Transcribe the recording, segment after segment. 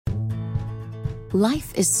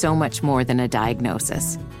Life is so much more than a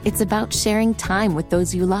diagnosis. It's about sharing time with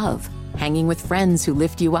those you love, hanging with friends who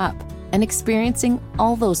lift you up, and experiencing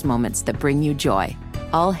all those moments that bring you joy.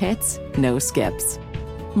 All hits, no skips.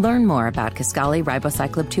 Learn more about Kisqali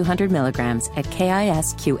Ribociclib 200 milligrams at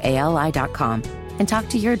KISQALI.com and talk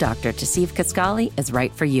to your doctor to see if Kisqali is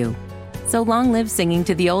right for you. So long live singing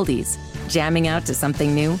to the oldies, jamming out to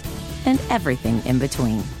something new, and everything in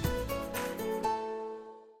between.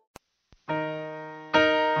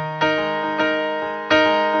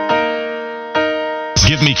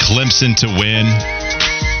 Give me Clemson to win.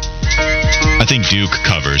 I think Duke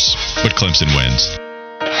covers, but Clemson wins.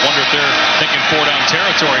 Wonder if they're thinking 4-down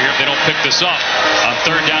territory here if they don't pick this up. On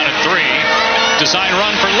 3rd down and 3. Design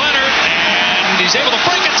run for Leonard, and he's able to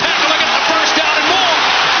break a tackle and get the first down and more.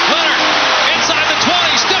 Leonard inside the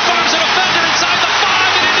 20, stiff arms an offender inside the 5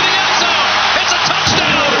 and into the end zone. It's a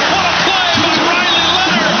touchdown. What a play by Riley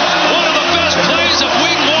Leonard. One of the best plays of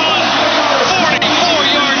week 1.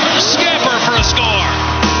 44-yard scamper for a score.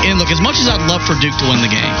 And look, as much as I'd love for Duke to win the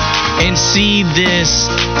game and see this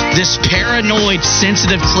paranoid,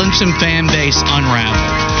 sensitive Clemson fan base unravel,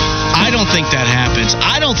 I don't think that happens.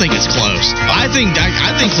 I don't think it's close. I think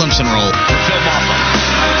Clemson roll. Phil Maffa.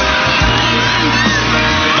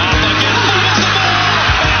 Maffa again. Fumbles the ball.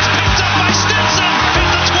 It's picked up by Stetson at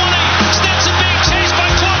the 20. Stetson being chased by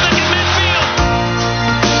Klubnik in midfield.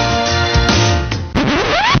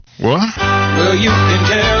 What? Well, you can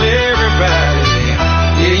tell everybody.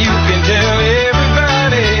 Yeah, you can tell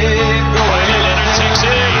everybody. Go ahead. Leonard takes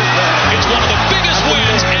it in. It's one of the biggest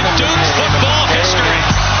wins in Duke football history.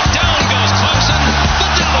 Down goes Clemson.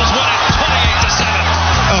 The Devils win it 28-7.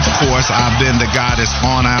 Of course, I've been the guy that's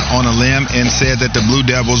gone out on a limb and said that the Blue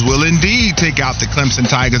Devils will indeed take out the Clemson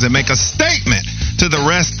Tigers and make a statement to the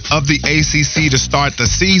rest of the ACC to start the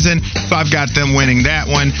season. So I've got them winning that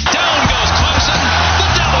one. Down goes Clemson.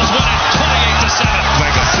 The Devils win it 28-7.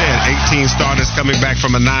 Like I said, 18 starters coming back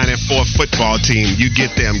from a 9-4 football team. You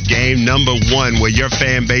get them game number 1 where your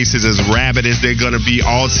fan base is as rabid as they're going to be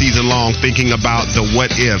all season long thinking about the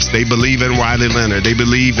what ifs. They believe in Riley Leonard. They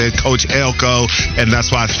believe in Coach Elko. And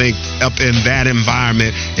that's why I think up in that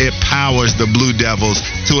environment, it powers the Blue Devils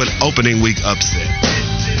to an opening week upset.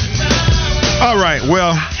 All right,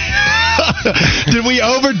 well. Did we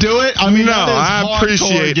overdo it? I mean, no, I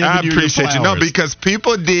appreciate you. No, because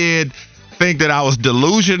people did think that I was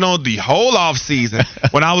delusional the whole offseason.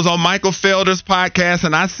 When I was on Michael Felder's podcast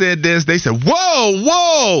and I said this, they said,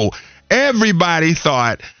 whoa. Everybody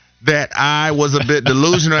thought that I was a bit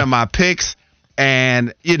delusional in my picks.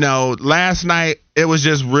 And, last night it was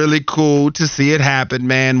just really cool to see it happen,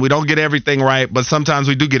 man. We don't get everything right, but sometimes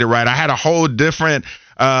we do get it right. I had a whole different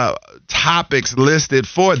topics listed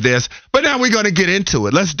for this, but now we're going to get into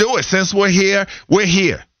it. Let's do it. Since we're here,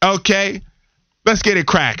 okay? Let's get it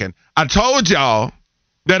cracking. I told y'all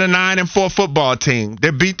that a 9-4 football team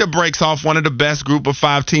that beat the brakes off one of the best group of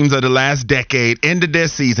 5 teams of the last decade, ended their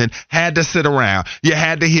season, had to sit around. You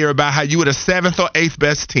had to hear about how you were the 7th or 8th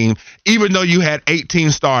best team, even though you had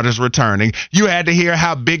 18 starters returning. You had to hear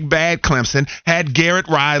how big bad Clemson had Garrett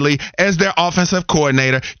Riley as their offensive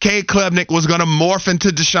coordinator. Cade Klubnik was going to morph into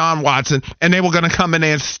Deshaun Watson, and they were going to come in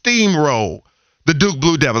there and steamroll the Duke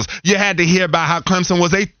Blue Devils. You had to hear about how Clemson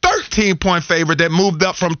was a 13-point favorite that moved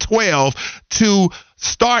up from 12 to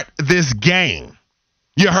start this game.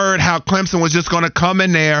 You heard how Clemson was just going to come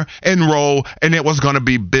in there and roll, and it was going to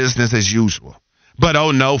be business as usual. But oh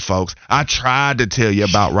no, folks, I tried to tell you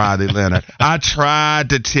about Riley Leonard. I tried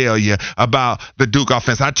to tell you about the Duke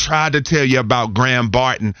offense. I tried to tell you about Graham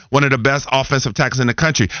Barton, one of the best offensive tackles in the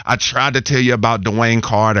country. I tried to tell you about Dwayne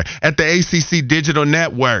Carter. At the ACC Digital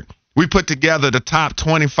Network, we put together the top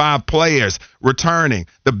 25 players returning,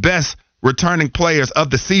 the best returning players of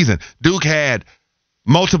the season. Duke had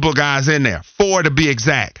multiple guys in there, 4 to be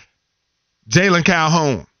exact. Jalen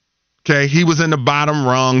Calhoun, okay, he was in the bottom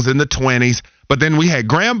rungs in the 20s. But then we had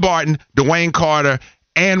Graham Barton, Dwayne Carter,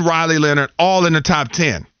 and Riley Leonard all in the top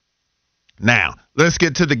 10. Now, let's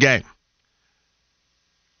get to the game.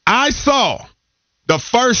 I saw the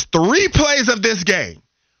first 3 plays of this game.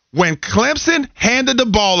 When Clemson handed the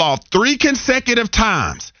ball off 3 consecutive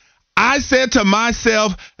times, I said to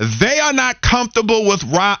myself, they are not comfortable with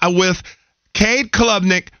Cade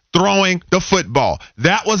Klubnik throwing the football.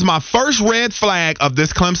 That was my first red flag of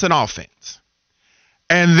this Clemson offense.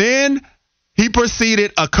 And then he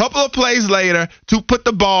proceeded a couple of plays later to put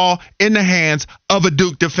the ball in the hands of a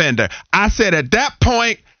Duke defender. I said at that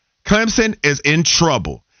point, Clemson is in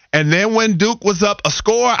trouble. And then when Duke was up a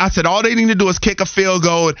score, I said all they need to do is kick a field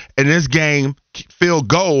goal, and this game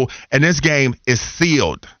is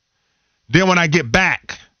sealed. Then when I get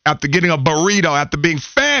back after getting a burrito, after being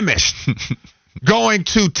famished, going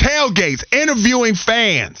to tailgates, interviewing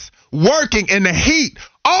fans, working in the heat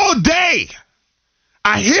all day.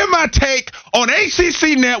 I hear my take on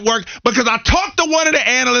ACC Network because I talked to one of the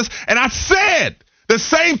analysts and I said the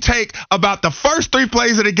same take about the first 3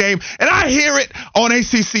 plays of the game, and I hear it on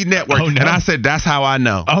ACC Network. Oh, no. And I said, that's how I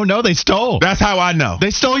know. Oh, no, they stole. That's how I know. They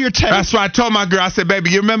stole your take. That's why I told my girl, I said, baby,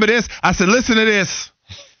 you remember this? I said, listen to this.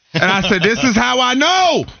 And I said, this is how I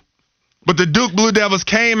know. But the Duke Blue Devils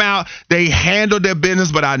came out. They handled their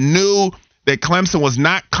business, but I knew that Clemson was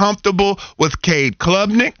not comfortable with Cade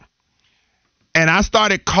Klubnik. And I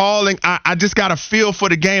started calling. I just got a feel for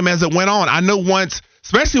the game as it went on. I knew once,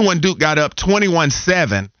 especially when Duke got up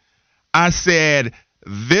 21-7, I said,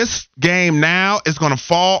 this game now is going to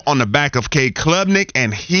fall on the back of Cade Klubnik,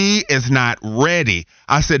 and he is not ready.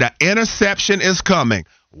 I said, the interception is coming.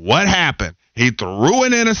 What happened? He threw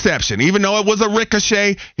an interception. Even though it was a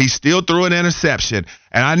ricochet, he still threw an interception.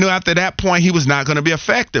 And I knew after that point he was not going to be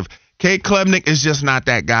effective. Cade Klubnik is just not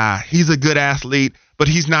that guy. He's a good athlete, but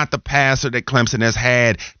he's not the passer that Clemson has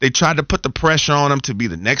had. They tried to put the pressure on him to be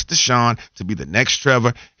the next Deshaun, to be the next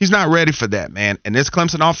Trevor. He's not ready for that, man. And this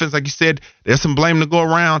Clemson offense, like you said, there's some blame to go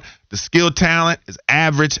around. The skill talent is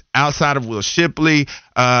average outside of Will Shipley.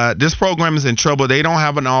 This program is in trouble. They don't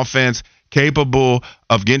have an offense capable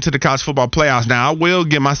of getting to the college football playoffs. Now, I will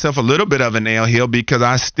give myself a little bit of a nail here because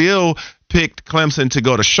I still picked Clemson to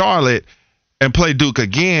go to Charlotte and play Duke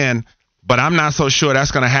again, but I'm not so sure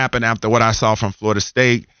that's going to happen after what I saw from Florida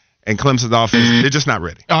State and Clemson's offense. They're just not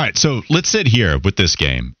ready. All right, so let's sit here with this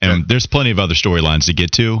game, and there's plenty of other storylines to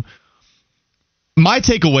get to. My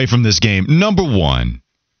takeaway from this game, number one,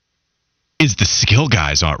 is the skill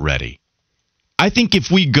guys aren't ready. I think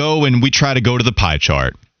if we go and we try to go to the pie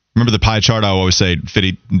chart, remember the pie chart? I always say,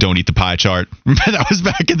 Fitty, don't eat the pie chart. Remember that was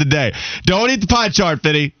back in the day. Don't eat the pie chart,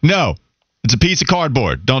 Fitty. No. It's a piece of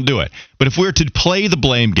cardboard. Don't do it. But if we're to play the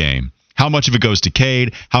blame game, how much of it goes to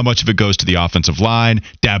Cade? How much of it goes to the offensive line?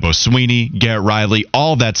 Dabo Swinney, Garrett Riley,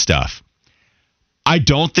 all that stuff. I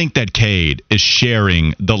don't think that Cade is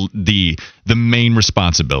sharing the main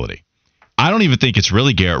responsibility. I don't even think it's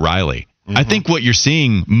really Garrett Riley. Mm-hmm. I think what you're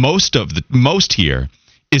seeing most here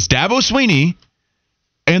is Dabo Swinney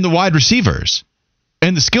and the wide receivers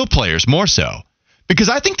and the skill players more so. Because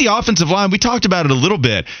I think the offensive line, we talked about it a little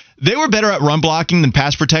bit, they were better at run blocking than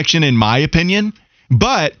pass protection, in my opinion.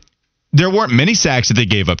 But there weren't many sacks that they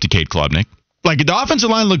gave up to Cade Klubnik. Like, the offensive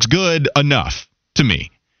line looks good enough to me.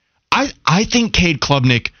 I think Cade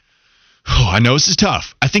Klubnik, I know this is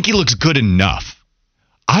tough. I think he looks good enough.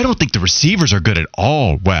 I don't think the receivers are good at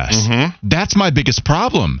all, Wes. Mm-hmm. That's my biggest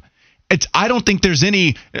problem. I don't think there's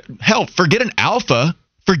any, hell, forget an alpha,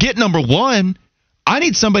 forget number one. I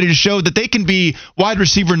need somebody to show that they can be wide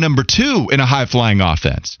receiver number 2 in a high-flying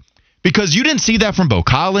offense. Because you didn't see that from Bo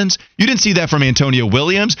Collins. You didn't see that from Antonio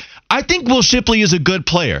Williams. I think Will Shipley is a good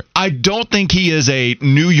player. I don't think he is a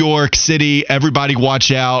New York City, everybody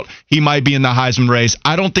watch out, he might be in the Heisman race.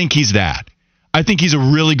 I don't think he's that. I think he's a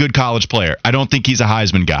really good college player. I don't think he's a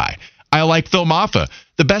Heisman guy. I like Phil Maffa.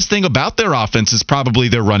 The best thing about their offense is probably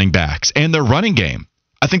their running backs and their running game.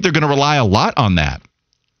 I think they're going to rely a lot on that,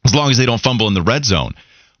 as long as they don't fumble in the red zone.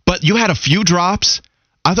 But you had a few drops.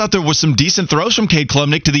 I thought there was some decent throws from Cade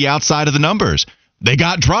Klubnik to the outside of the numbers. They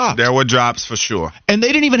got dropped. There were drops for sure. And they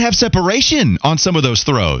didn't even have separation on some of those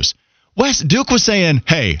throws. Wes, Duke was saying,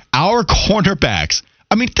 hey, our cornerbacks,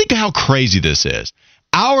 I mean, think of how crazy this is.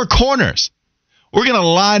 Our corners, we're going to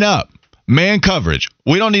line up. Man coverage.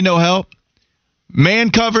 We don't need no help.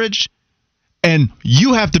 Man coverage. And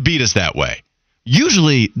you have to beat us that way.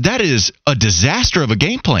 Usually, that is a disaster of a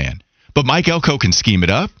game plan. But Mike Elko can scheme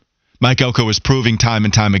it up. Mike Elko is proving time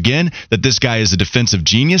and time again that this guy is a defensive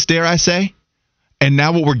genius, dare I say. And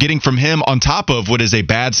now what we're getting from him on top of what is a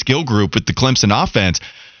bad skill group with the Clemson offense,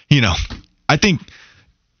 I think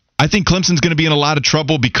Clemson's going to be in a lot of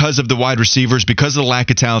trouble because of the wide receivers, because of the lack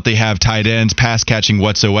of talent they have, tight ends, pass catching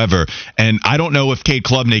whatsoever. And I don't know if Cade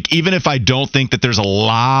Klubnik, even if I don't think that there's a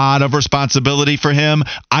lot of responsibility for him,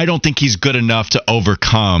 I don't think he's good enough to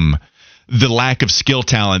overcome the lack of skill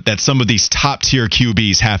talent that some of these top-tier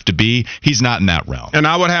QBs have to be. He's not in that realm. And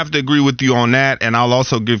I would have to agree with you on that, and I'll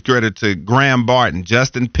also give credit to Graham Barton,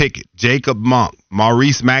 Justin Pickett, Jacob Monk,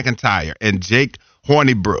 Maurice McIntyre, and Jake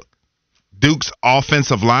Hornibrook. Duke's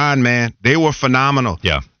offensive line, man, they were phenomenal.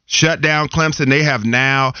 Yeah. shut down Clemson. They have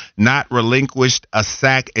now not relinquished a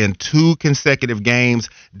sack in 2 consecutive games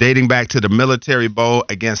dating back to the Military Bowl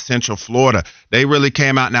against Central Florida. They really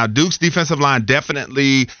came out. Now, Duke's defensive line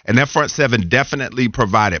definitely, and their front seven definitely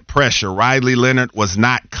provided pressure. Riley Leonard was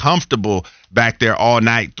not comfortable back there all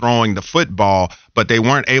night throwing the football, but they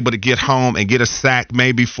weren't able to get home and get a sack,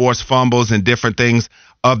 maybe force fumbles and different things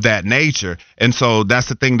of that nature. And so that's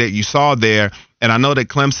the thing that you saw there. And I know that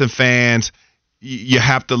Clemson fans, you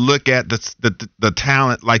have to look at the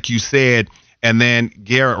talent, like you said, and then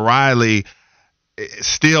Garrett Riley.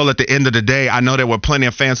 Still, at the end of the day, I know there were plenty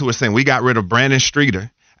of fans who were saying we got rid of Brandon Streeter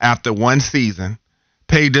after 1 season,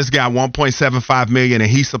 paid this guy $1.75 million, and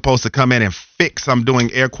he's supposed to come in and fix, I'm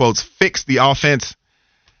doing air quotes, fix the offense.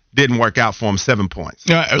 Didn't work out for him. 7 points.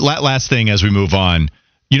 Last thing as we move on,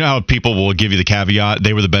 you know how people will give you the caveat,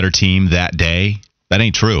 they were the better team that day? That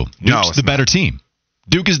ain't true. Duke's the better team.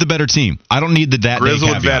 Duke is the better team. I don't need that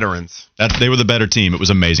grizzled veterans. They were the better team. It was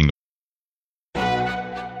amazing.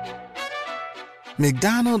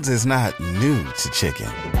 McDonald's is not new to chicken.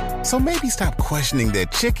 So maybe stop questioning their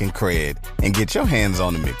chicken cred and get your hands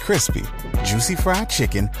on the McCrispy. Juicy fried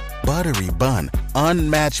chicken, buttery bun,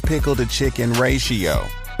 unmatched pickle to chicken ratio.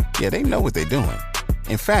 Yeah, they know what they're doing.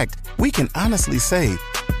 In fact, we can honestly say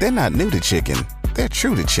they're not new to chicken. They're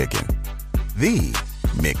true to chicken. The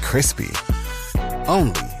McCrispy.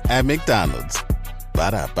 Only at McDonald's.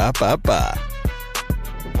 Ba-da-ba-ba-ba.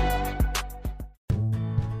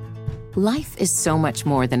 Life is so much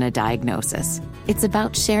more than a diagnosis. It's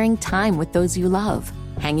about sharing time with those you love,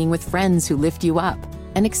 hanging with friends who lift you up,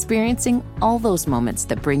 and experiencing all those moments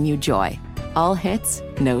that bring you joy. All hits,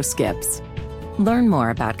 no skips. Learn more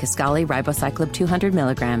about Kisqali Ribociclib 200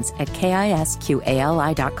 milligrams at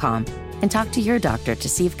KISQALI.com and talk to your doctor to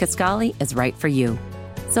see if Kisqali is right for you.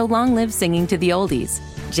 So long live singing to the oldies,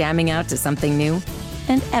 jamming out to something new,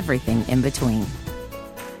 and everything in between.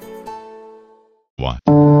 What?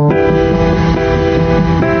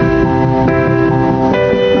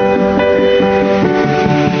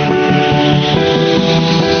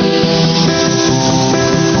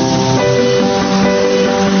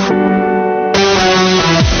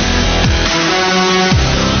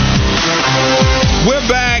 We're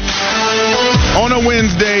back on a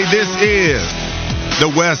Wednesday. This is the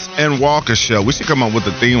Wes and Walker Show. We should come up with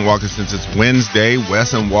a theme, Walker, since it's Wednesday.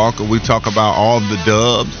 Wes and Walker, we talk about all the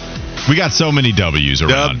dubs. We got so many W's around.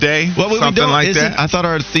 Dub Day, something like that. I thought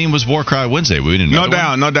our theme was War Cry Wednesday. We didn't know.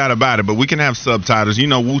 No doubt about it. But we can have subtitles. You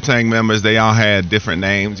know, Wu-Tang members, they all had different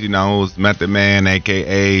names. You know, it was Method Man,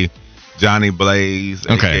 a.k.a. Johnny Blaze,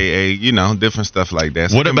 a.k.a., you know, different stuff like that.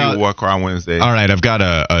 So what about War Cry Wednesday? All right, I've got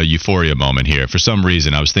a euphoria moment here. For some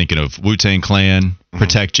reason, I was thinking of Wu-Tang Clan,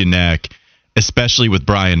 Protect Your Neck, especially with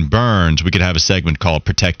Brian Burns. We could have a segment called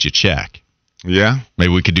Protect Your Check. Yeah.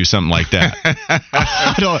 Maybe we could do something like that.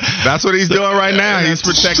 That's what he's doing right now. He's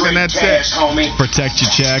protecting that check. Protect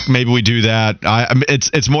your check. Maybe we do that.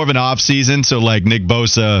 It's more of an off season, so like Nick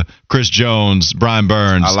Bosa, Chris Jones, Brian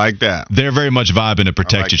Burns. I like that. They're very much vibing to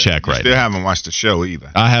protect your check right now. Still haven't watched the show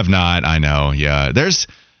either. I have not. I know. Yeah.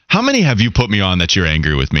 How many have you put me on that you're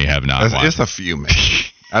angry with me have not watched? It's a few, man.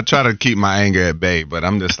 I try to keep my anger at bay, but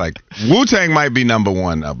I'm just like, Wu-Tang might be number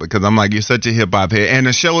one, though, because I'm like, you're such a hip-hop head, and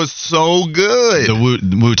the show is so good. The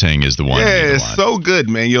Wu-Tang is the one. Yeah, it's so good,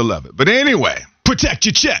 man. You'll love it. But anyway. Protect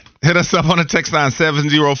your check. Hit us up on the text line,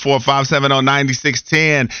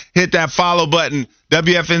 704-570-9610. Hit that follow button,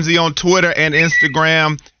 WFNZ on Twitter and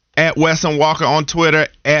Instagram, at Wes and Walker on Twitter,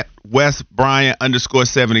 at Wes Bryant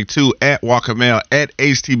 _72, at Walker Mail, at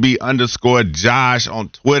HTB _Josh on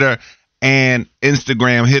Twitter and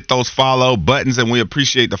Instagram. Hit those follow buttons, and we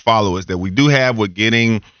appreciate the followers that we do have. We're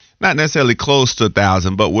getting not necessarily close to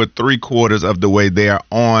 1,000, but we're 3/4 of the way there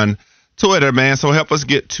on Twitter, man. So help us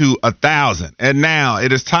get to 1,000. And now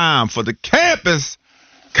it is time for the Campus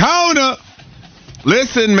Corner.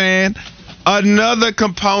 Listen, man, another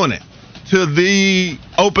component to the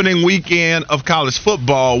opening weekend of college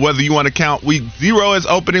football, whether you want to count week 0 as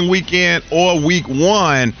opening weekend or week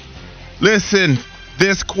 1. Listen,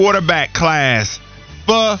 this quarterback class,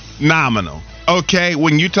 phenomenal. Okay,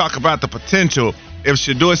 when you talk about the potential, if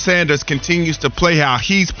Shedeur Sanders continues to play how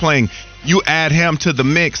he's playing, you add him to the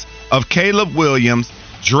mix of Caleb Williams,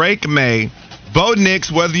 Drake May, Bo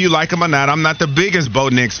Nix, whether you like him or not. I'm not the biggest Bo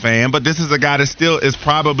Nix fan, but this is a guy that still is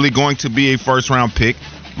probably going to be a first-round pick.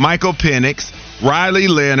 Michael Penix, Riley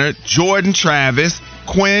Leonard, Jordan Travis,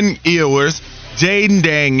 Quinn Ewers, Jaden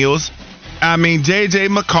Daniels, J.J.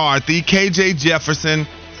 McCarthy, K.J. Jefferson.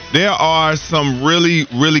 There are some really,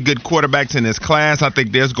 really good quarterbacks in this class. I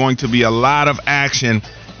think there's going to be a lot of action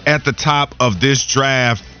at the top of this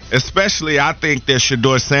draft. especially I think that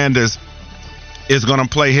Shedeur Sanders is going to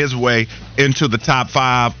play his way into the top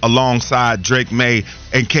 5 alongside Drake May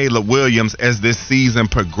and Caleb Williams as this season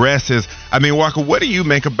progresses. I mean, Walker, what do you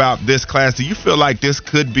make about this class? Do you feel like this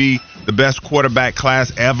could be the best quarterback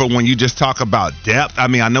class ever when you just talk about depth? I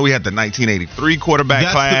mean, I know we had the 1983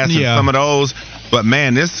 quarterback class and some of those, but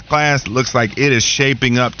man, this class looks like it is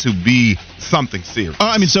shaping up to be something serious.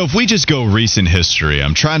 I mean, so if we just go recent history,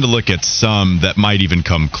 I'm trying to look at some that might even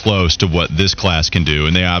come close to what this class can do,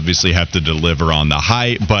 and they obviously have to deliver on the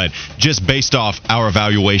height, but just based off our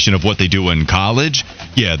evaluation of what they do in college,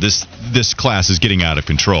 yeah, this class is getting out of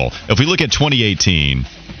control. If we look at 2018,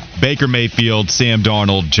 Baker Mayfield, Sam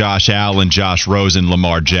Darnold, Josh Allen, Josh Rosen,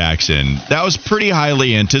 Lamar Jackson. That was pretty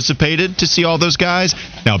highly anticipated to see all those guys.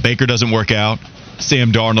 Now, Baker doesn't work out.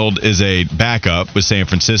 Sam Darnold is a backup with San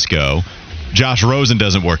Francisco. Josh Rosen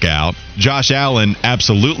doesn't work out. Josh Allen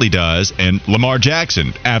absolutely does. And Lamar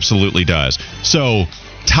Jackson absolutely does. So,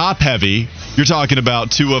 top heavy, you're talking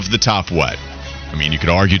about 2 of the top what? I mean, you could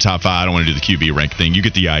argue top 5. I don't want to do the QB rank thing. You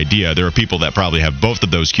get the idea. There are people that probably have both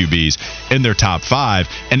of those QBs in their top 5,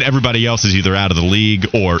 and everybody else is either out of the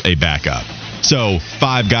league or a backup. So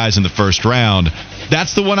 5 guys in the first round.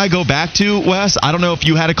 That's the one I go back to, Wes. I don't know if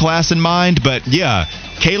you had a class in mind, but yeah,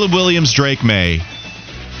 Caleb Williams, Drake May,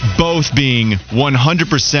 both being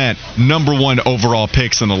 100% number 1 overall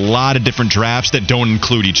picks in a lot of different drafts that don't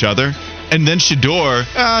include each other. And then Shedeur,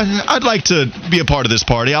 I'd like to be a part of this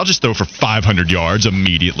party. I'll just throw for 500 yards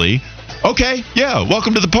immediately. Okay, yeah,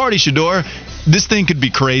 welcome to the party, Shedeur. This thing could be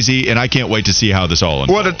crazy, and I can't wait to see how this all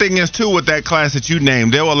unfolds. Well, the thing is, too, with that class that you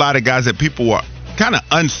named, there were a lot of guys that people were kind of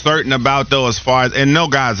uncertain about, though, as far as, and no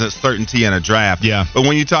guy's a certainty in a draft. Yeah. But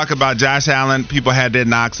when you talk about Josh Allen, people had their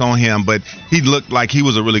knocks on him, but he looked like he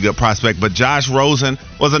was a really good prospect. But Josh Rosen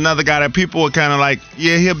was another guy that people were kind of like,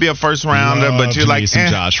 yeah, he'll be a first rounder, but you're like,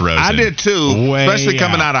 Josh Rosen. I did too, especially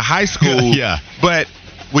coming out of high school. Yeah. But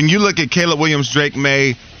when you look at Caleb Williams, Drake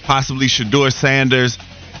May, possibly Shedeur Sanders,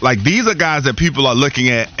 like, these are guys that people are looking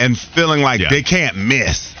at and feeling like they can't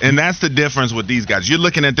miss. And that's the difference with these guys. You're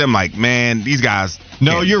looking at them like, man, these guys.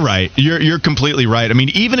 No, you're right. You're completely right. I mean,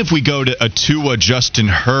 even if we go to a Tua, Justin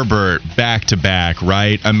Herbert back-to-back,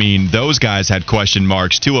 right? I mean, those guys had question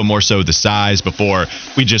marks. Tua more so the size before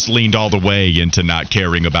we just leaned all the way into not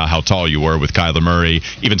caring about how tall you were with Kyler Murray.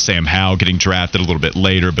 Even Sam Howell getting drafted a little bit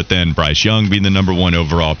later, but then Bryce Young being the number 1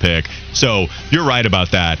 overall pick. So you're right about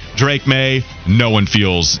that. Drake May, no one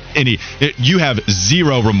feels you have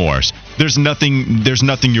zero remorse. There's nothing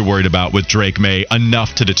you're worried about with Drake May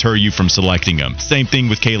enough to deter you from selecting him. Same thing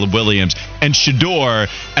with Caleb Williams and Shedeur.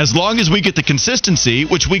 As long as we get the consistency,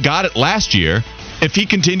 which we got it last year, if he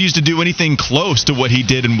continues to do anything close to what he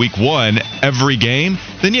did in week 1 every game,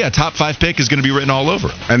 then yeah, top 5 pick is going to be written all over.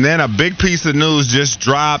 And then a big piece of news just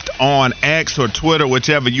dropped on X or Twitter,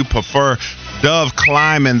 whichever you prefer. Dove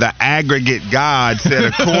Kleiman, the aggregate god, said,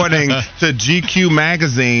 according to GQ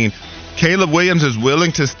magazine, Caleb Williams is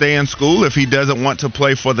willing to stay in school if he doesn't want to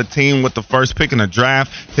play for the team with the first pick in the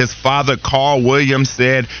draft. His father, Carl Williams,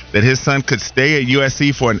 said that his son could stay at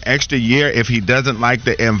USC for an extra year if he doesn't like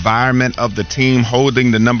the environment of the team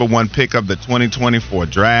holding the number 1 pick of the 2024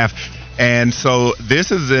 draft. And so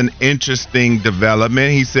this is an interesting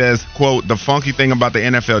development. He says, quote, the funky thing about the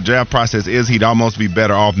NFL draft process is he'd almost be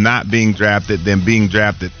better off not being drafted than being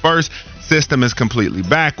drafted first. System is completely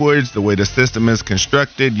backwards. The way the system is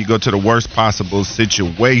constructed, you go to the worst possible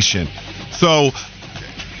situation. So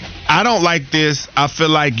I don't like this. I feel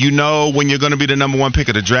like, when you're going to be the number 1 pick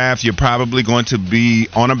of the draft, you're probably going to be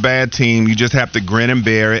on a bad team. You just have to grin and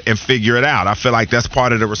bear it and figure it out. I feel like that's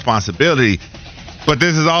part of the responsibility. But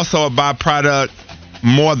this is also a byproduct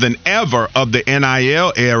more than ever of the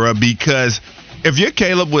NIL era, because if you're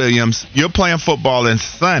Caleb Williams, you're playing football in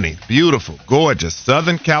sunny, beautiful, gorgeous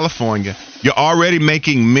Southern California. You're already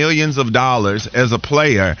making millions of dollars as a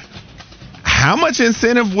player. How much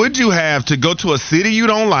incentive would you have to go to a city you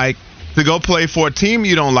don't like, to go play for a team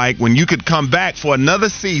you don't like, when you could come back for another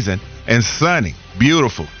season in sunny,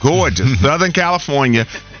 beautiful, gorgeous Southern California,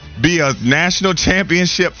 be a national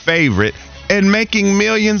championship favorite, and making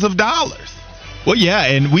millions of dollars? Well, yeah,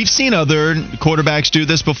 and we've seen other quarterbacks do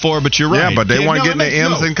this before, but you're right. Yeah, but they weren't getting the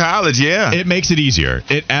M's in college, yeah. It makes it easier.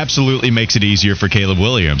 It absolutely makes it easier for Caleb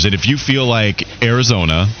Williams. And if you feel like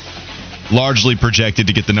Arizona, largely projected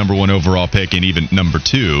to get the number 1 overall pick and even number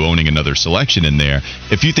 2, owning another selection in there,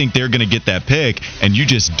 if you think they're going to get that pick and you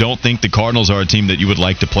just don't think the Cardinals are a team that you would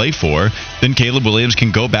like to play for, then Caleb Williams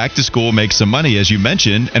can go back to school, make some money, as you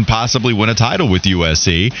mentioned, and possibly win a title with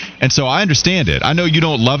USC. And so I understand it. I know you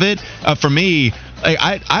don't love it. For me,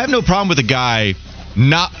 I have no problem with a guy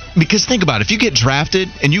not because think about it. If you get drafted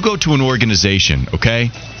and you go to an organization, okay,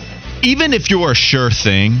 even if you're a sure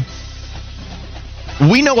thing,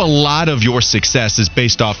 we know a lot of your success is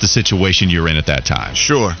based off the situation you're in at that time.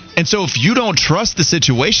 Sure. And so if you don't trust the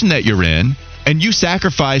situation that you're in and you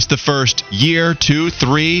sacrifice the first year, 2,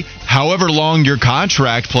 3, however long your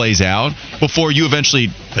contract plays out before you eventually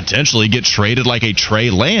potentially get traded like a Trey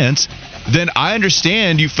Lance, then I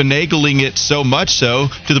understand you finagling it so much so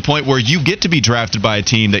to the point where you get to be drafted by a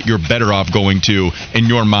team that you're better off going to in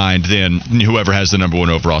your mind than whoever has the number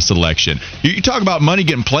 1 overall selection. You talk about money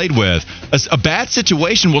getting played with. A bad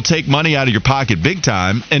situation will take money out of your pocket big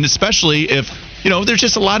time, and especially if there's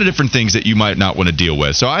just a lot of different things that you might not want to deal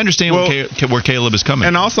with. So I understand where Caleb is coming.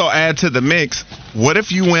 And also add to the mix, what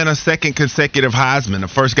if you win a second consecutive Heisman, the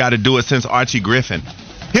first guy to do it since Archie Griffin?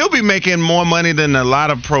 He'll be making more money than a lot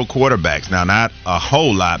of pro quarterbacks. Now, not a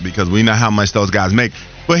whole lot because we know how much those guys make.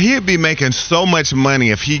 But he'd be making so much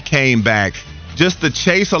money if he came back. Just the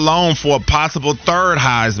chase alone for a possible third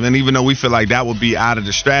Heisman, even though we feel like that would be out of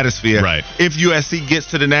the stratosphere. Right. If USC gets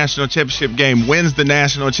to the national championship game, wins the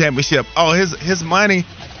national championship, his money,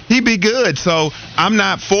 he'd be good. So I'm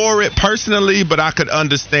not for it personally, but I could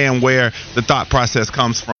understand where the thought process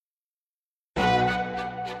comes from.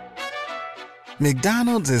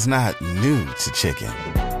 McDonald's is not new to chicken.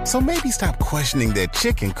 So maybe stop questioning their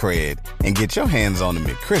chicken cred and get your hands on the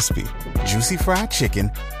McCrispy. Juicy fried chicken,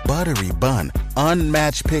 buttery bun,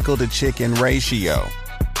 unmatched pickle to chicken ratio.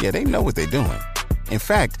 Yeah, they know what they're doing. In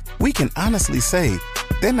fact, we can honestly say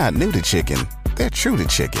they're not new to chicken. They're true to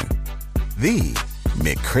chicken. The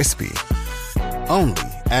McCrispy. Only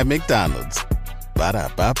at McDonald's.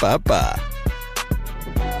 Ba-da-ba-ba-ba.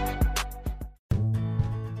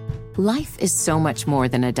 Life is so much more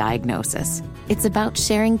than a diagnosis. It's about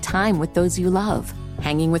sharing time with those you love,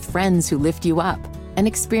 hanging with friends who lift you up, and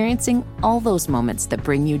experiencing all those moments that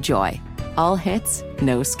bring you joy. All hits,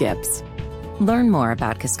 no skips. Learn more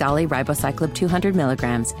about Kisqali Ribociclib 200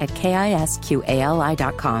 milligrams at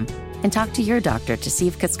KISQALI.com and talk to your doctor to see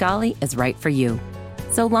if Kisqali is right for you.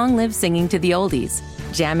 So long live singing to the oldies,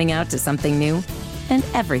 jamming out to something new, and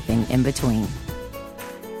everything in between.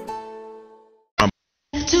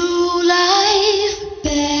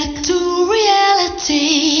 Back to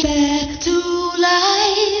reality, back to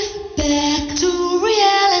life, back to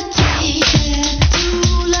reality, back to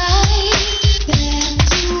life, back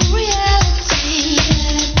to reality,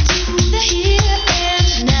 back to the here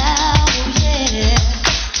and now, yeah.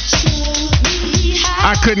 Show me how.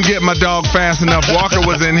 I couldn't get my dog fast enough. Walker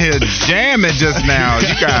was in here jamming just now.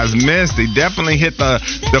 You guys missed. He definitely hit the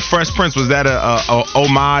Fresh Prince. Was that a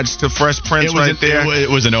homage to Fresh Prince there? It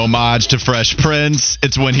was an homage to Fresh Prince.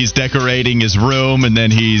 It's when he's decorating his room and then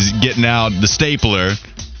he's getting out the stapler.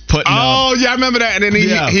 Yeah, I remember that. And then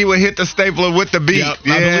he would hit the stapler with the beat. Yep.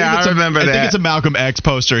 I remember that. I think it's a Malcolm X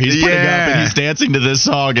poster. He's putting up and he's dancing to this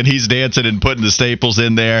song and he's dancing and putting the staples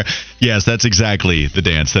in there. Yes, that's exactly the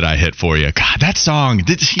dance that I hit for you. God, that song,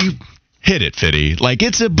 did you hit it, Fitty? Like,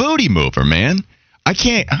 it's a booty mover, man. I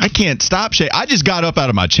can't stop shaking. I just got up out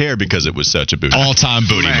of my chair because it was such a booty. All-time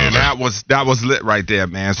booty mover. That was lit right there,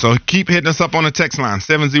 man. So keep hitting us up on the text line,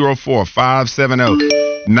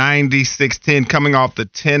 704-570-9610. Coming off the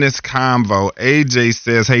tennis convo, AJ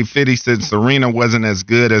says, hey, Fitty, since Serena wasn't as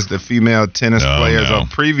good as the female tennis players of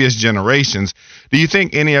previous generations, do you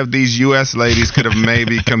think any of these U.S. ladies could have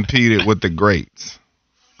maybe competed with the greats?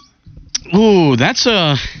 Ooh, that's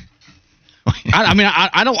a... I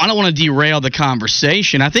don't want to derail the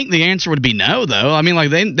conversation. I think the answer would be no, though. I mean, like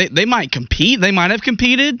they might compete. They might have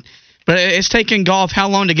competed, but it's taken golf how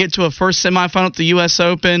long to get to a first semifinal at the U.S.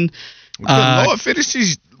 Open?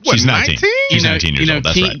 She's 19? She's 19 years old.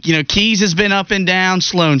 That's right. Keys has been up and down.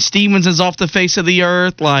 Sloane Stephens is off the face of the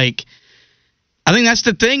earth. Like, I think that's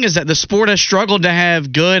the thing, is that the sport has struggled to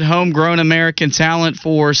have good homegrown American talent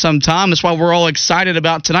for some time. That's why we're all excited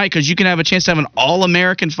about tonight, because you can have a chance to have an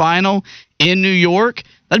all-American final in New York.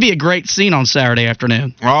 That'd be a great scene on Saturday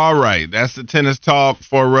afternoon. All right. That's the tennis talk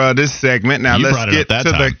for this segment. Now let's get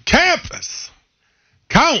to the campus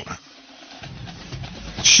counter.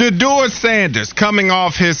 Shedeur Sanders, coming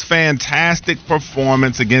off his fantastic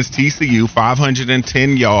performance against TCU,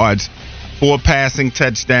 510 yards, 4 passing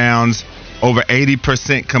touchdowns, over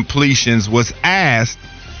 80% completions, was asked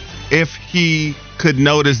if he could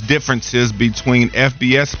notice differences between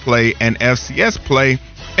FBS play and FCS play,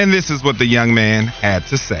 and this is what the young man had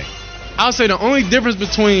to say. I'll say the only difference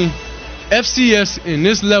between FCS and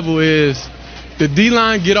this level is the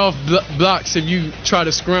D-line get off blocks if you try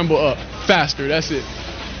to scramble up faster. That's it.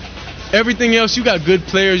 Everything else, you got good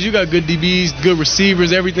players, you got good DBs, good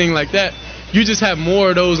receivers, everything like that. you just have more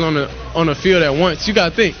of those on the field at once. You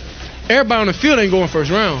gotta think, everybody on the field ain't going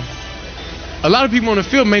first round. A lot of people on the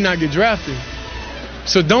field may not get drafted.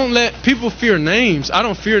 So don't let people fear names. I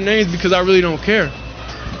don't fear names because I really don't care.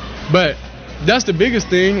 But that's the biggest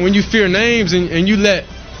thing. When you fear names and you let,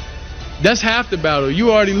 that's half the battle.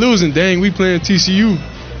 You already losing. Dang, we playing TCU.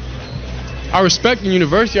 I respect the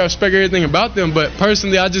university. I respect everything about them. But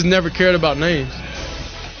personally, I just never cared about names.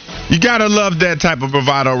 You got to love that type of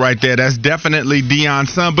bravado right there. That's definitely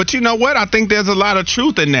Deion's son. But you know what? I think there's a lot of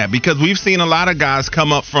truth in that because we've seen a lot of guys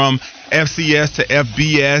come up from FCS to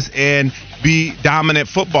FBS and be dominant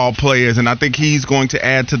football players, and I think he's going to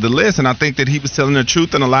add to the list, and I think that he was telling the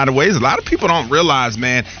truth in a lot of ways. A lot of people don't realize,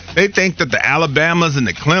 man, they think that the Alabamas and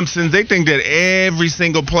the Clemsons, they think that every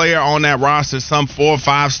single player on that roster, some 4 or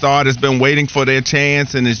 5 star, has been waiting for their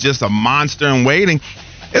chance and is just a monster in waiting.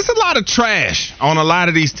 It's a lot of trash on a lot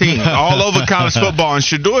of these teams all over college football. And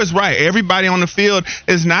Shedeur is right. Everybody on the field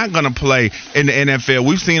is not going to play in the NFL.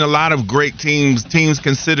 We've seen a lot of great teams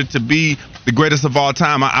considered to be the greatest of all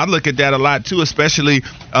time. I look at that a lot, too, especially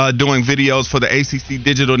doing videos for the ACC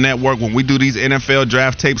Digital Network when we do these NFL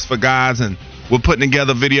draft tapes for guys, and we're putting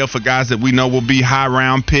together video for guys that we know will be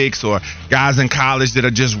high-round picks or guys in college that are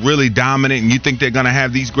just really dominant, and you think they're going to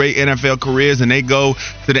have these great NFL careers, and they go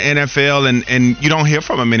to the NFL, and you don't hear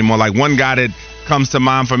from them anymore. Like one guy that comes to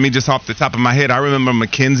mind for me just off the top of my head, I remember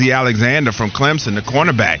Mackenzie Alexander from Clemson, the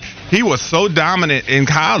cornerback. He was so dominant in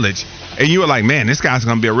college, and you were like, man, this guy's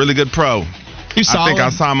going to be a really good pro. I think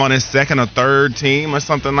I saw him on his second or third team or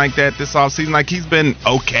something like that this offseason. Like, he's been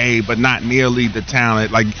okay, but not nearly the talent.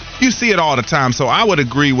 Like, you see it all the time. So I would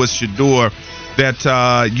agree with Shedeur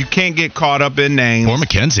that you can't get caught up in names. Or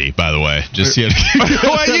McKenzie, by the way. Just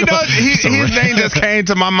well, you know, his name just came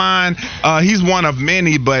to my mind. He's one of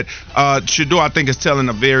many, but Shedeur, I think, is telling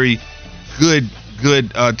a very good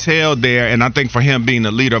tale there, and I think for him being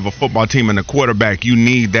the leader of a football team and a quarterback, you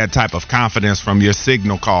need that type of confidence from your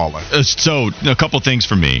signal caller. So a couple things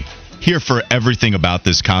for me. Here for everything about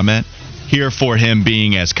this comment. Here for him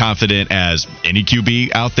being as confident as any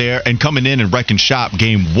QB out there and coming in and wrecking shop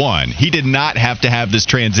game 1. He did not have to have this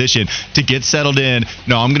transition to get settled in.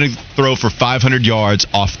 No, I'm going to throw for 500 yards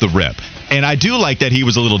off the rip. And I do like that he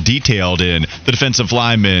was a little detailed in the defensive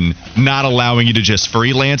lineman not allowing you to just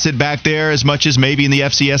freelance it back there as much as maybe in the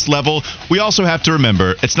FCS level. We also have to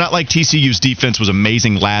remember, it's not like TCU's defense was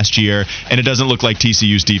amazing last year, and it doesn't look like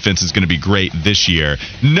TCU's defense is going to be great this year.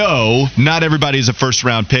 No, not everybody's a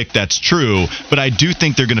first-round pick. That's true. But I do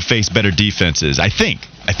think they're going to face better defenses. I think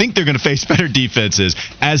they're going to face better defenses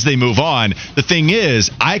as they move on. The thing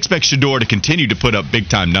is, I expect Shedeur to continue to put up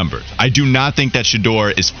big-time numbers. I do not think that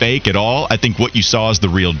Shedeur is fake at all. I think what you saw is the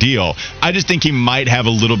real deal. I just think he might have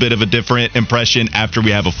a little bit of a different impression after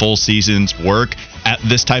we have a full season's work at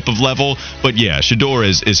this type of level. But yeah, Shedeur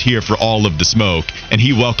is here for all of the smoke, and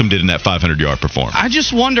he welcomed it in that 500-yard performance. I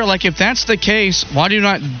just wonder, like, if that's the case, why do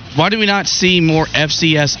we not see more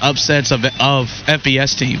FCS upsets of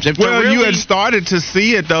FBS teams? You had started to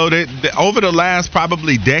see it, though, that over the last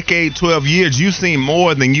probably decade, 12 years, you've seen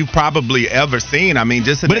more than you've probably ever seen. I mean,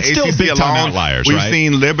 just in the ACC alone, we've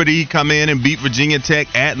seen Liberty come in and beat Virginia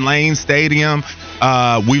Tech at Lane Stadium.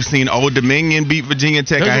 We've seen Old Dominion beat Virginia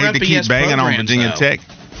Tech. I hate to keep banging on Virginia Tech.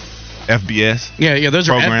 FBS. Yeah, those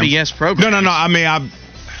programs. Are FBS programs. No. I mean,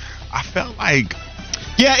 I felt like.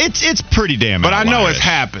 Yeah, it's pretty damn. But I know it's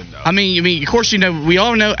happened, though. I mean, of course, we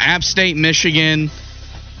all know App State, Michigan.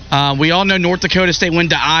 We all know North Dakota State went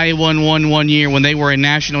to Iowa and won one year when they were a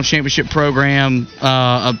national championship program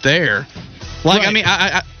up there. Like, right. I mean,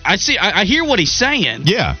 I hear what he's saying.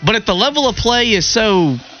 Yeah. But if the level of play is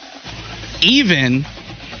so even,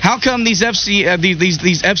 how come these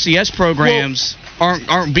FCS programs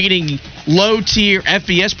aren't beating low-tier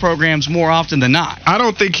FBS programs more often than not? I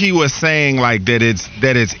don't think he was saying like that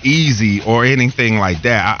it's easy or anything like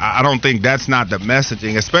that. I don't think that's not the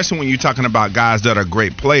messaging, especially when you're talking about guys that are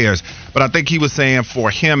great players. But I think he was saying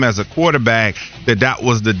for him as a quarterback that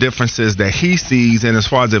was the differences that he sees. And as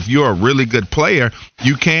far as if you're a really good player,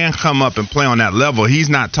 you can come up and play on that level. He's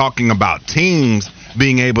not talking about teams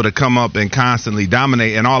being able to come up and constantly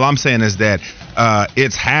dominate. And all I'm saying is that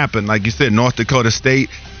it's happened. Like you said, North Dakota State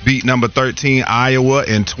beat number 13 Iowa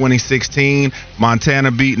in 2016. Montana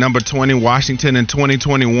beat number 20 Washington in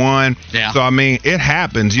 2021. Yeah. So, I mean, it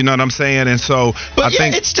happens. You know what I'm saying? And so I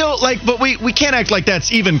think it's still like, but we can't act like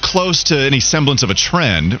that's even close to any semblance of a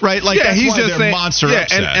trend, right? Like, that's he's why just they're saying, monster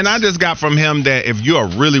upsets. And I just got from him that if you're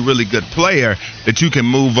a really, really good player, that you can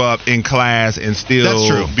move up in class and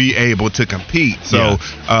still be able to compete. So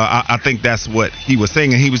I think that's what he was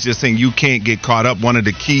saying. And he was just saying you can't get caught up. One of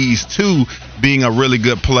the keys to being a really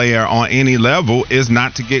good player on any level is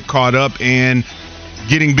not to get caught up in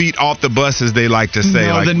getting beat off the bus, as they like to say.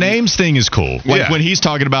 No, like, the names thing is cool. Like when he's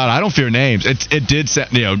talking about, I don't fear names. It did,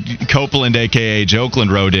 Copeland, a.k.a.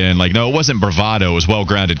 Jokeland, wrote in, like, no, it wasn't bravado. It was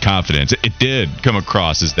well-grounded confidence. It did come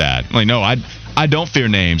across as that. Like, no, I don't fear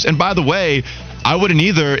names. And by the way, I wouldn't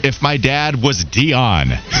either if my dad was Dion.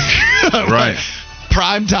 Right.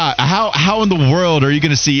 Prime time. How in the world are you going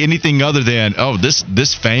to see anything other than,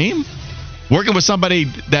 this fame? Working with somebody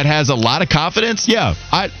that has a lot of confidence? Yeah,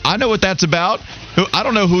 I know what that's about. I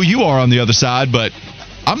don't know who you are on the other side, but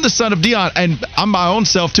I'm the son of Dion, and I'm my own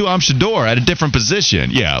self, too. I'm Shador at a different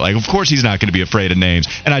position. Yeah, like, of course he's not going to be afraid of names,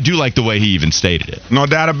 and I do like the way he even stated it. No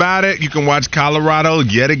doubt about it. You can watch Colorado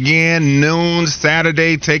yet again, noon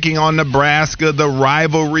Saturday, taking on Nebraska. The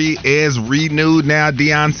rivalry is renewed now.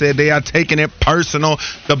 Dion said they are taking it personal.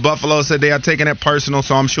 The Buffalo said they are taking it personal,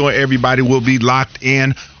 so I'm sure everybody will be locked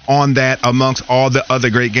in on that amongst all the other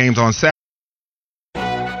great games on Saturday.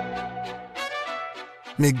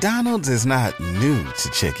 McDonald's is not new to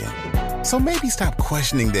chicken. So maybe stop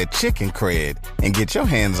questioning their chicken cred and get your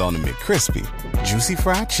hands on the McCrispy. Juicy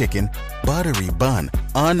fried chicken, buttery bun,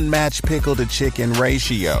 unmatched pickle to chicken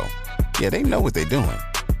ratio. Yeah, they know what they're doing.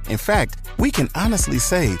 In fact, we can honestly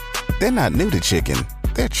say they're not new to chicken.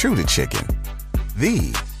 They're true to chicken.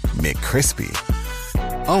 The McCrispy.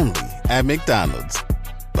 Only at McDonald's.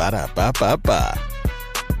 Ba-da-ba-ba-ba.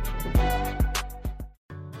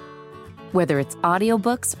 Whether it's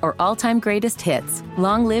audiobooks or all-time greatest hits,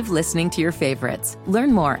 long live listening to your favorites.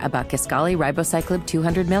 Learn more about Kisqali Ribociclib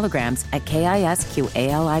 200 milligrams at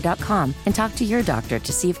KISQALI.com and talk to your doctor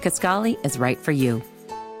to see if Kisqali is right for you.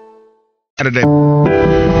 Saturday.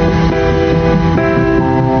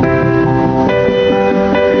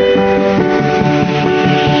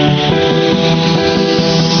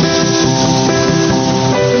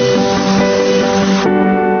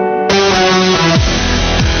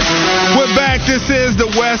 This is the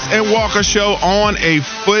Wes and Walker Show on a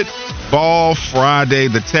Football Friday.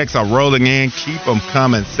 The texts are rolling in. Keep them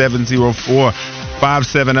coming.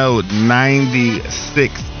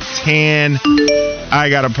 704-570-9610. I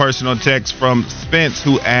got a personal text from Spence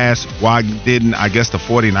who asked why didn't, I guess, the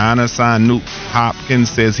 49ers sign Nuke Hopkins.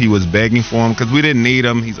 Says he was begging for him because we didn't need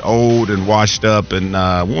him. He's old and washed up, and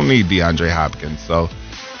we'll need DeAndre Hopkins. So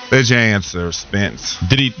there's your answer, Spence.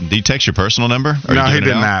 Did he text your personal number? No, he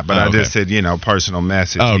did not, but I just said, personal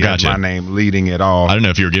message. Oh, he gotcha. had my name leading it all. I don't know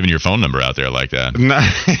if you were giving your phone number out there like that.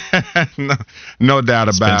 No doubt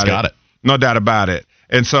about Spence it. Got it. No doubt about it.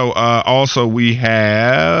 And so also we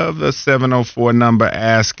have the 704 number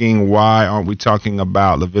asking why aren't we talking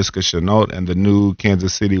about Laviska Shenault and the new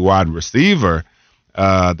Kansas City wide receiver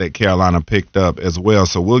that Carolina picked up as well.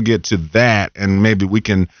 So we'll get to that, and maybe we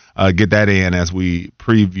can get that in as we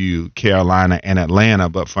preview Carolina and Atlanta.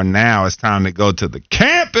 But for now, it's time to go to the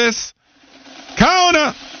campus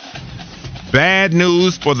corner. Bad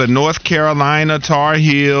news for the North Carolina Tar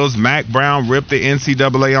Heels. Mack Brown ripped the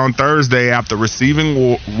NCAA on Thursday after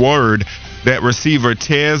receiving word that receiver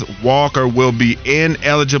Tez Walker will be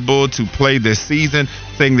ineligible to play this season,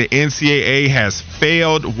 saying the NCAA has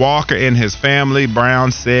failed Walker and his family.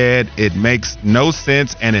 Brown said it makes no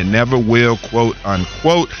sense and it never will, quote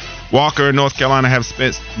unquote. Walker and North Carolina have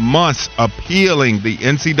spent months appealing the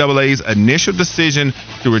NCAA's initial decision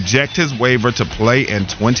to reject his waiver to play in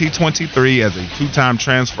 2023 as a two-time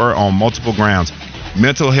transfer on multiple grounds.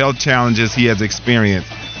 Mental health challenges he has experienced,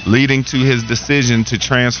 leading to his decision to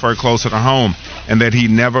transfer closer to home, and that he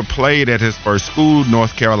never played at his first school,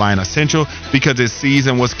 North Carolina Central, because his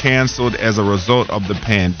season was canceled as a result of the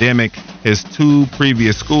pandemic. His two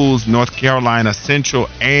previous schools, North Carolina Central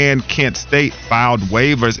and Kent State, filed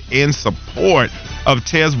waivers in support of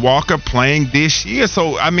Tez Walker playing this year.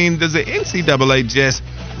 So, I mean, does the NCAA just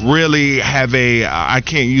really have I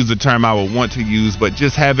can't use the term I would want to use, but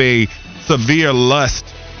just have a severe lust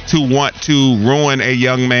to want to ruin a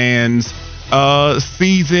young man's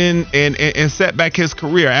season and set back his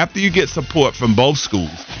career? After you get support from both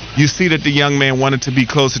schools, you see that the young man wanted to be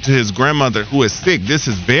closer to his grandmother who is sick. This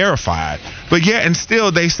is verified. But yet and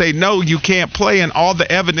still they say, no, you can't play, and all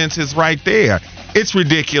the evidence is right there. It's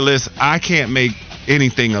ridiculous. I can't make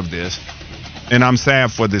anything of this, and I'm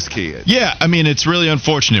sad for this kid. Yeah, I mean, it's really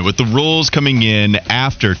unfortunate with the rules coming in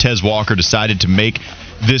after Tez Walker decided to make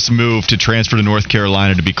this move to transfer to North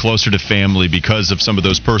Carolina to be closer to family because of some of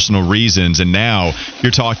those personal reasons. And now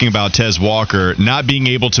you're talking about Tez Walker not being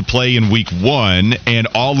able to play in week 1 and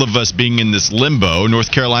all of us being in this limbo.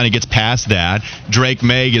 North Carolina gets past that. Drake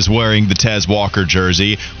May is wearing the Tez Walker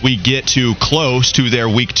jersey. We get too close to their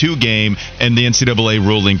week 2 game, and the NCAA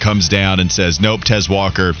ruling comes down and says, nope, Tez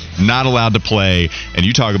Walker not allowed to play. And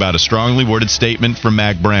you talk about a strongly worded statement from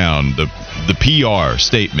Mack Brown, the PR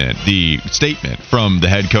statement, the statement from the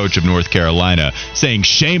head coach of North Carolina saying,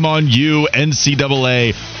 shame on you,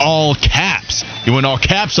 NCAA, all caps. You went all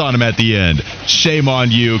caps on him at the end. Shame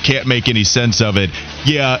on you. Can't make any sense of it.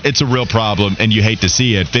 Yeah, it's a real problem, and you hate to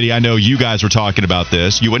see it. Fiddy, I know you guys were talking about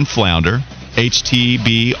this. You and Flounder.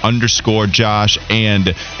 HTB_Josh and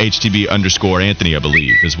HTB_Anthony, I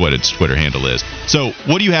believe, is what its Twitter handle is. So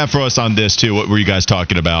what do you have for us on this, too? What were you guys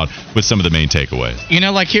talking about with some of the main takeaways?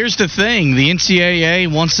 Here's the thing. The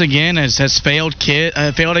NCAA, once again, has failed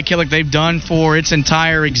a kid like they've done for its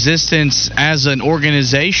entire existence as an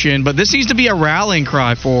organization. But this needs to be a rallying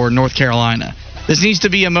cry for North Carolina. This needs to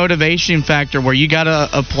be a motivation factor where you got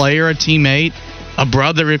a player, a teammate, a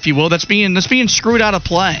brother, if you will, that's being screwed out of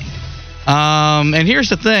playing. And here's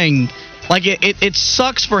the thing, it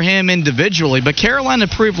sucks for him individually, but Carolina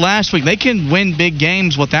proved last week they can win big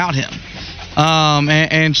games without him.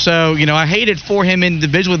 And so, I hate it for him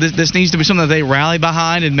individually. This needs to be something that they rally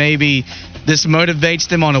behind, and maybe this motivates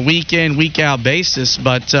them on a week-in, week-out basis.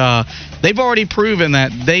 But they've already proven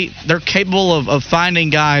that they're capable of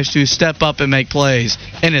finding guys to step up and make plays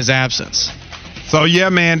in his absence. So, yeah,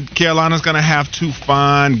 man, Carolina's going to have to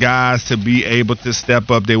find guys to be able to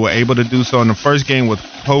step up. They were able to do so in the first game with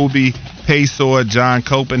Kobe Paysour, John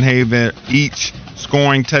Copenhagen, each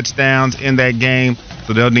scoring touchdowns in that game.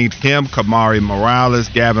 So they'll need him, Kamari Morales,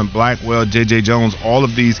 Gavin Blackwell, J.J. Jones, all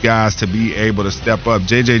of these guys to be able to step up.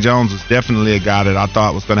 J.J. Jones was definitely a guy that I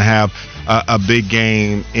thought was going to have a big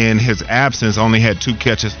game in his absence. Only had 2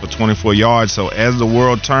 catches for 24 yards. So as the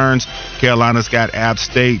world turns, Carolina's got App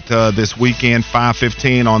State this weekend,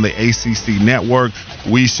 5:15 on the ACC network.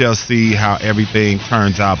 We shall see how everything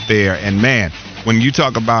turns out there. And, man, when you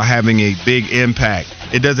talk about having a big impact,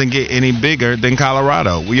 it doesn't get any bigger than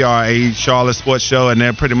Colorado. We are a Charlotte sports show, and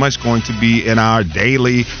they're pretty much going to be in our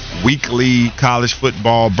daily, weekly college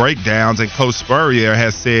football breakdowns. And Coach Spurrier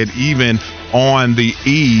has said even on the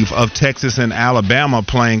eve of Texas and Alabama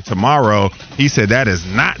playing tomorrow, he said that is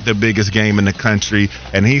not the biggest game in the country.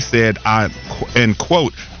 And he said, and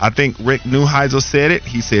quote, I think Rick Neuheisel said it.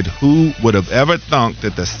 He said, who would have ever thunk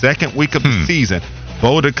that the second week of the season,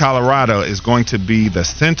 Boulder, Colorado is going to be the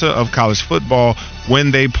center of college football when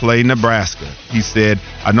they play Nebraska. He said,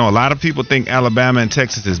 I know a lot of people think Alabama and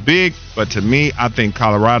Texas is big, but to me, I think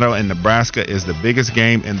Colorado and Nebraska is the biggest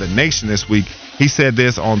game in the nation this week. He said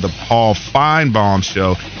this on the Paul Feinbaum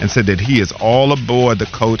show and said that he is all aboard the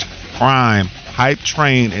Coach Prime hype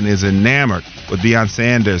train and is enamored with Deion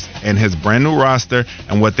Sanders and his brand new roster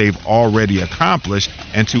and what they've already accomplished.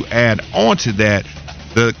 And to add on to that,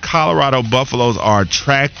 the Colorado Buffaloes are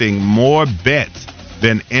attracting more bets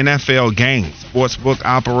than NFL games. Sportsbook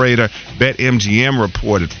operator BetMGM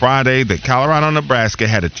reported Friday that Colorado-Nebraska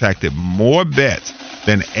had attracted more bets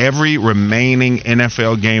than every remaining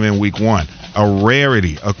NFL game in Week 1. A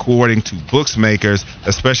rarity, according to bookmakers,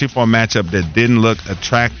 especially for a matchup that didn't look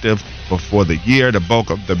attractive before the year. The bulk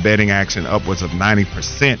of the betting action, upwards of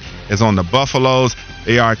 90%, is on the Buffaloes.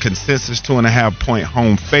 They are a consensus 2.5-point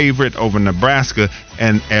home favorite over Nebraska,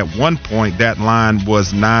 and at one point that line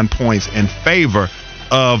was 9 points in favor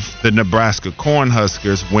of the Nebraska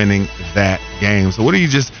Cornhuskers winning that game. So what do you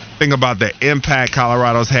just think about the impact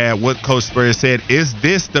Colorado's had? What Coach Spurrier said, is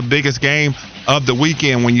this the biggest game of the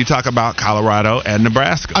weekend when you talk about Colorado and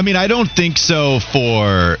Nebraska? I mean, I don't think so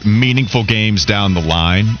for meaningful games down the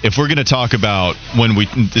line. If we're going to talk about when we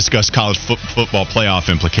discuss college football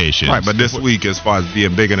playoff implications. Right, but this week as far as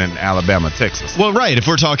being bigger than Alabama, Texas. Well, right. If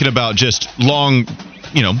we're talking about just long,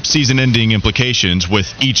 season-ending implications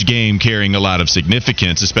with each game carrying a lot of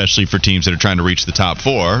significance, especially for teams that are trying to reach the top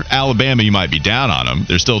 4. Alabama, you might be down on them.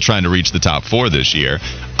 They're still trying to reach the top 4 this year.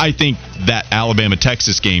 I think that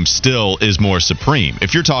Alabama-Texas game still is more supreme.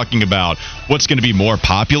 If you're talking about what's going to be more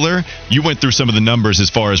popular, you went through some of the numbers as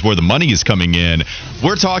far as where the money is coming in.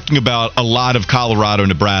 We're talking about a lot of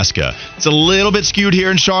Colorado-Nebraska. It's a little bit skewed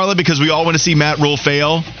here in Charlotte because we all want to see Matt Rule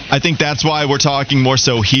fail. I think that's why we're talking more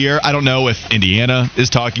so here. I don't know if Indiana is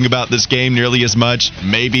talking about this game nearly as much,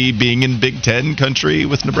 maybe being in Big Ten country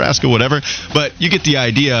with Nebraska, whatever. But you get the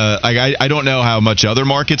idea. I don't know how much other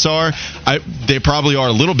markets are. They probably are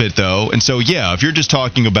a little bit, though. And so, yeah, if you're just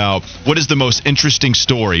talking about what is the most interesting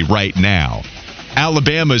story right now,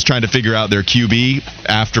 Alabama is trying to figure out their QB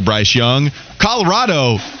after Bryce Young.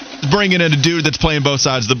 Colorado bringing in a dude that's playing both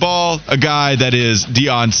sides of the ball, a guy that is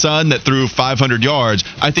Deion's son that threw 500 yards.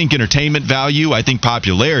 I think entertainment value, I think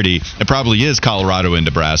popularity, it probably is Colorado and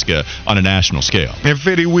Nebraska on a national scale. And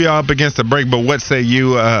Fitty, we are up against the break, but what say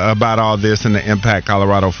you about all this and the impact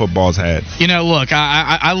Colorado football's had? Look,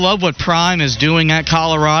 I love what Prime is doing at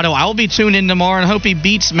Colorado. I will be tuned in tomorrow and hope he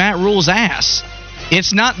beats Matt Rule's ass.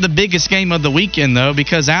 It's not the biggest game of the weekend, though,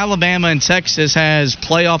 because Alabama and Texas has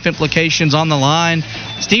playoff implications on the line.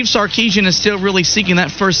 Steve Sarkisian is still really seeking that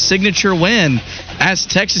first signature win as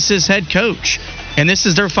Texas's head coach. And this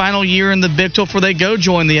is their final year in the Big 12 before they go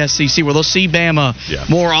join the SEC, where they'll see Bama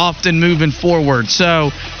more often moving forward.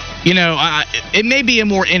 So, it may be a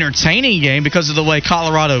more entertaining game because of the way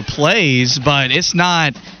Colorado plays, but it's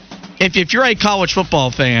not. If you're a college football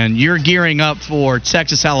fan, you're gearing up for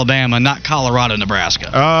Texas, Alabama, not Colorado, Nebraska.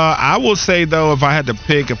 I will say, though, if I had to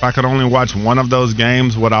pick, if I could only watch one of those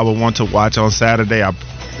games, what I would want to watch on Saturday,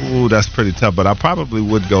 that's pretty tough, but I probably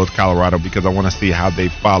would go with Colorado because I want to see how they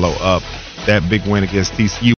follow up that big win against TCU.